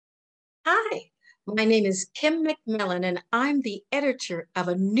Hi, my name is Kim McMillon, and I'm the editor of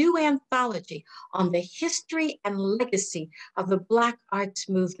a new anthology on the history and legacy of the Black arts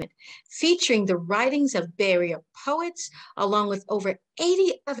movement, featuring the writings of barrier poets, along with over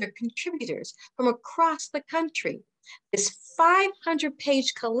 80 other contributors from across the country. This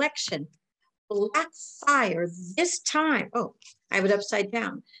 500-page collection, Black Fire, this time, oh, I have it upside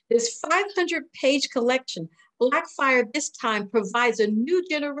down. This 500-page collection, Black Fire this time, provides a new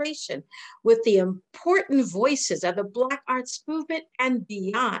generation with the important voices of the Black arts movement and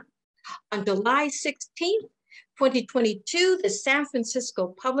beyond. On July 16th, 2022, the San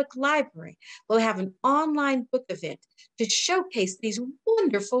Francisco Public Library will have an online book event to showcase these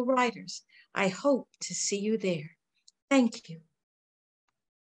wonderful writers. I hope to see you there. Thank you.